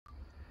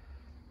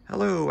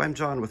Hello, I'm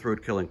John with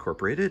Roadkill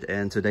Incorporated,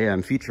 and today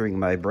I'm featuring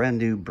my brand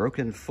new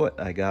broken foot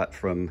I got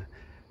from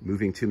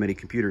moving too many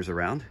computers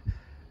around.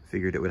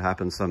 Figured it would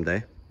happen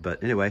someday.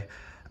 But anyway,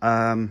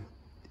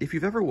 if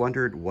you've ever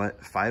wondered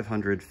what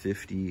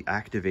 550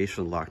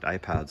 activation locked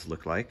iPads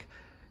look like,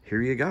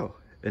 here you go,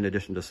 in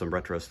addition to some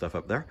retro stuff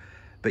up there.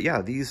 But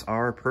yeah, these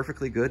are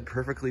perfectly good,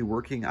 perfectly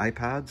working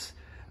iPads.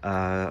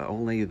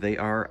 Only they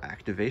are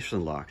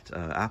activation locked.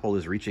 Apple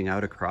is reaching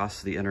out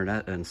across the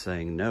internet and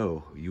saying,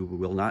 no, you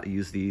will not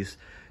use these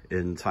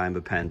in time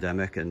of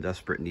pandemic and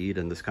desperate need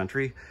in this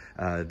country.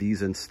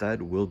 These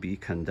instead will be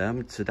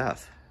condemned to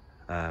death.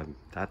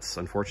 That's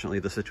unfortunately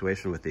the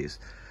situation with these.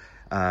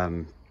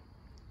 Yeah,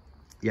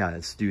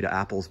 it's due to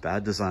Apple's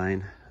bad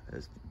design,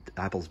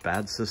 Apple's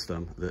bad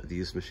system, that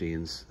these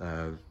machines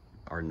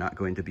are not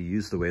going to be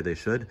used the way they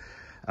should.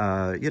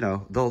 You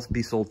know, they'll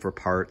be sold for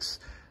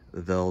parts.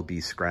 They'll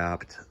be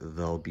scrapped,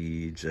 they'll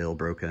be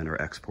jailbroken or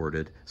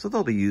exported. So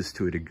they'll be used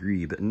to a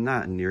degree, but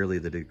not nearly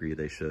the degree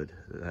they should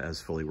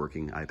as fully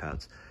working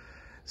iPads.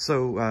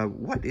 So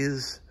what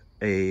is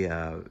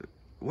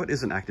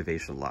an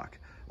activation lock?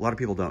 A lot of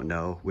people don't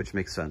know, which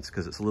makes sense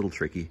because it's a little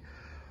tricky.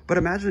 But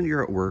imagine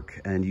you're at work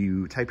and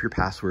you type your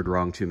password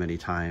wrong too many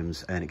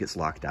times and it gets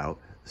locked out.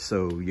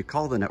 So you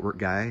call the network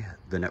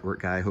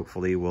guy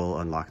hopefully will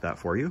unlock that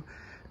for you.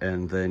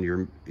 And then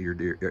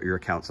your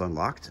account's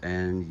unlocked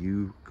and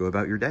you go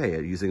about your day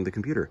using the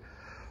computer.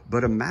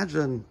 But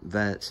imagine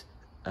that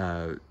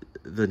the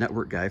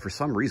network guy, for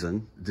some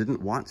reason, didn't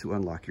want to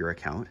unlock your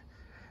account.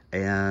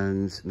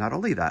 And not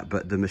only that,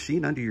 but the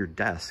machine under your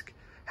desk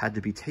had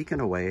to be taken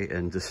away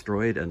and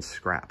destroyed and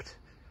scrapped.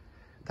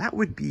 That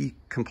would be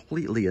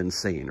completely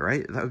insane,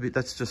 right?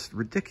 That's just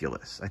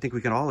ridiculous. I think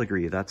we can all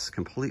agree that's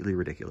completely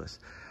ridiculous.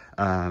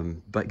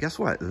 But guess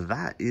what?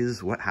 That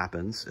is what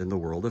happens in the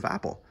world of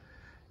Apple.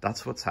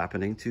 That's what's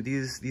happening to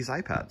these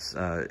iPads,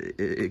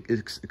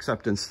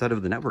 except instead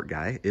of the network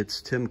guy,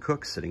 it's Tim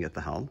Cook sitting at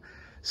the helm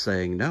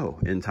saying, no,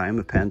 in time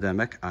of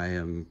pandemic, I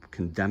am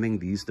condemning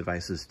these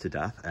devices to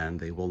death and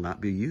they will not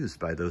be used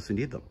by those who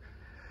need them.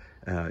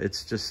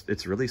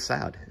 It's really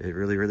sad. It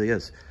really, really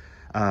is.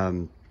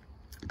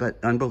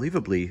 But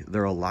unbelievably,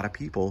 there are a lot of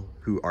people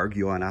who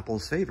argue on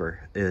Apple's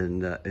favor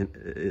in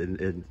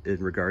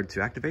regard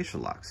to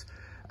activation locks.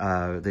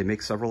 They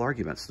make several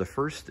arguments. The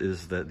first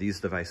is that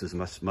these devices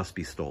must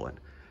be stolen.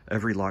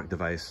 Every locked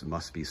device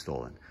must be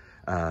stolen.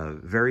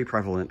 Very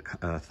prevalent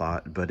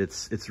thought, but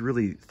it's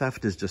really,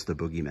 theft is just a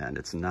boogeyman.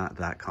 It's not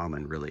that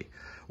common, really.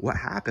 What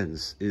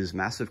happens is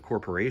massive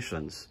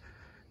corporations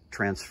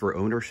transfer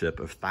ownership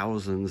of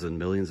thousands and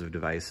millions of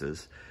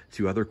devices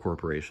to other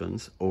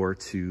corporations or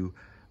to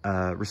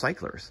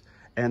recyclers,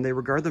 and they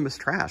regard them as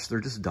trash.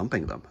 They're just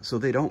dumping them, so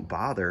they don't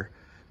bother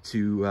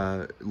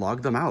to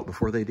log them out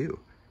before they do.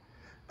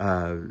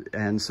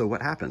 And so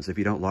what happens if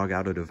you don't log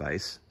out a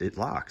device? It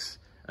locks.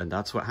 And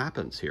that's what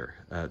happens here.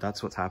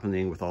 That's what's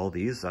happening with all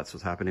these. That's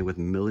what's happening with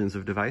millions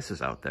of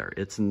devices out there.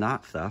 It's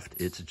not theft.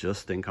 It's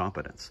just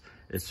incompetence.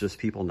 It's just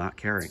people not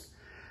caring.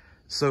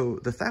 So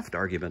the theft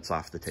argument's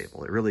off the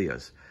table. It really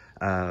is.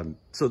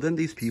 So then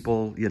these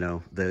people, you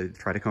know, they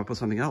try to come up with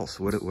something else.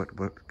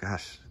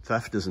 Gosh,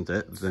 theft isn't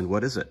it. Then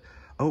what is it?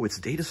 Oh, it's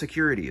data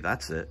security.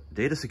 That's it.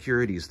 Data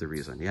security is the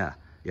reason. Yeah.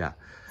 Yeah.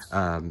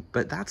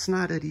 But that's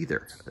not it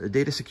either.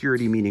 Data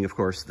security meaning, of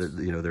course, that,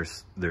 you know,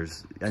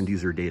 there's end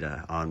user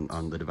data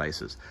on the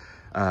devices.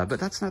 But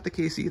that's not the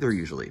case either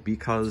usually,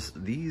 because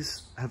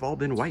these have all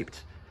been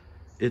wiped.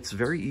 It's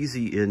very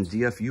easy in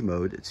DFU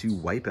mode to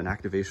wipe an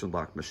activation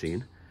lock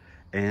machine.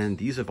 And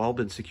these have all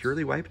been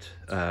securely wiped,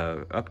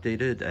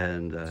 updated,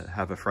 and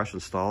have a fresh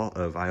install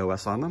of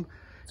iOS on them.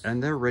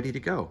 And they're ready to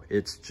go.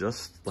 It's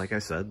just, like I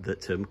said,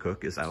 that Tim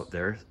Cook is out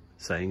there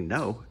saying,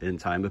 no, in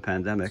time of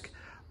pandemic,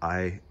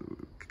 I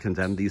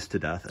condemn these to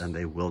death and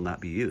they will not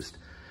be used.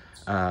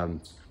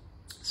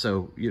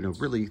 So, you know,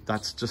 really,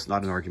 that's just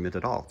not an argument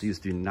at all. These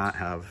do not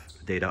have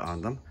data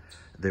on them.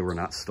 They were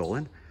not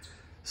stolen.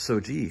 So,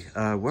 gee,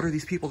 what are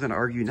these people going to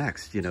argue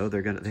next? You know,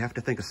 they have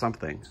to think of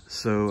something.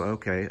 So,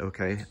 okay,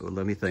 well,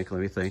 let me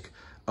think.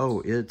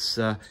 Oh, it's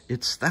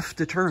theft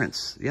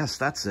deterrence. Yes,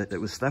 that's it. It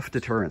was theft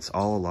deterrence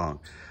all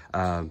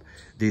along.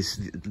 These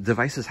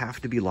devices have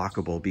to be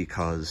lockable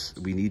because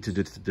we need to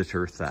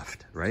deter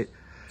theft, right?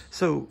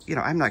 So, you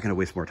know, I'm not going to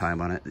waste more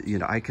time on it. You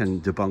know, I can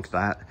debunk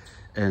that,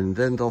 and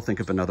then they'll think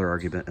of another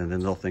argument, and then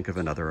they'll think of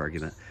another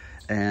argument.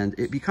 And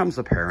it becomes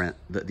apparent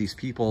that these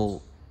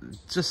people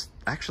just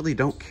actually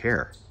don't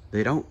care.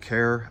 They don't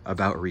care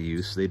about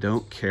reuse. They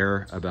don't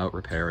care about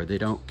repair. They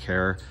don't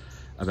care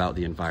about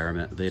the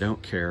environment. They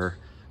don't care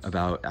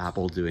about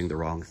Apple doing the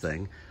wrong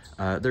thing.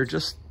 They're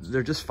just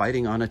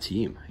fighting on a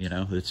team, you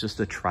know? It's just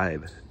a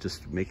tribe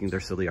just making their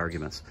silly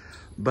arguments.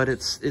 But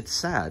it's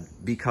sad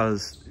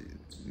because,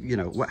 you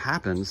know, what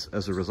happens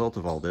as a result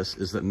of all this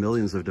is that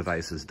millions of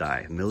devices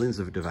die. Millions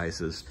of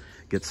devices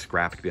get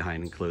scrapped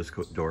behind closed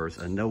doors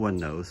and no one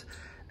knows.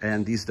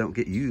 And these don't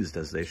get used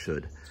as they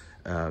should,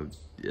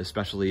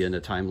 especially in a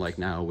time like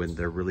now when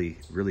they're really,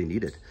 really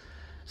needed.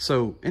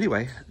 So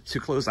anyway, to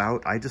close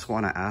out, I just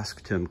want to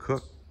ask Tim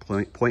Cook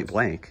point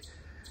blank,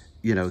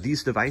 you know,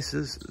 these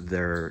devices,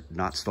 they're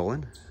not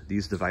stolen.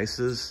 These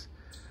devices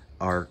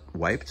are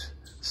wiped.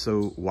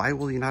 So why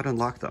will you not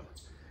unlock them?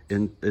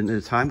 In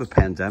a time of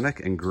pandemic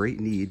and great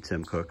need,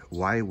 Tim Cook,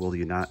 why will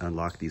you not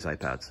unlock these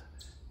iPads?